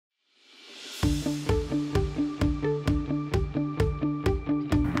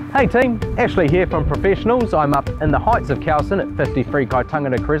Hey team, Ashley here from Professionals. I'm up in the heights of Kelson at 53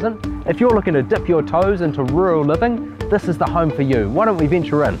 Kaitangata Crescent. If you're looking to dip your toes into rural living, this is the home for you. Why don't we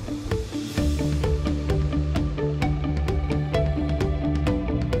venture in?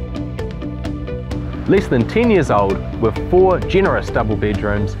 Less than 10 years old with 4 generous double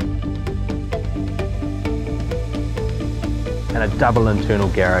bedrooms and a double internal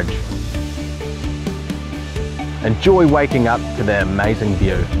garage. Enjoy waking up to the amazing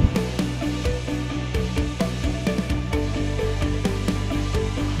view.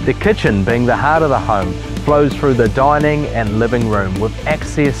 The kitchen, being the heart of the home, flows through the dining and living room with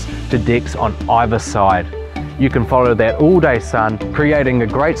access to decks on either side. You can follow that all-day sun, creating a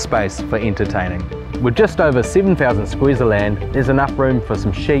great space for entertaining. With just over 7,000 squares of land, there's enough room for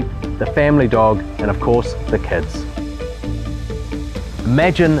some sheep, the family dog, and of course, the kids.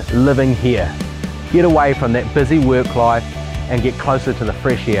 Imagine living here. Get away from that busy work life and get closer to the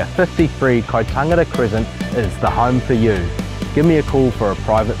fresh air. 53 Kaitangata Crescent is the home for you. Give me a call for a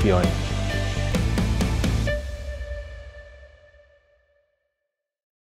private viewing.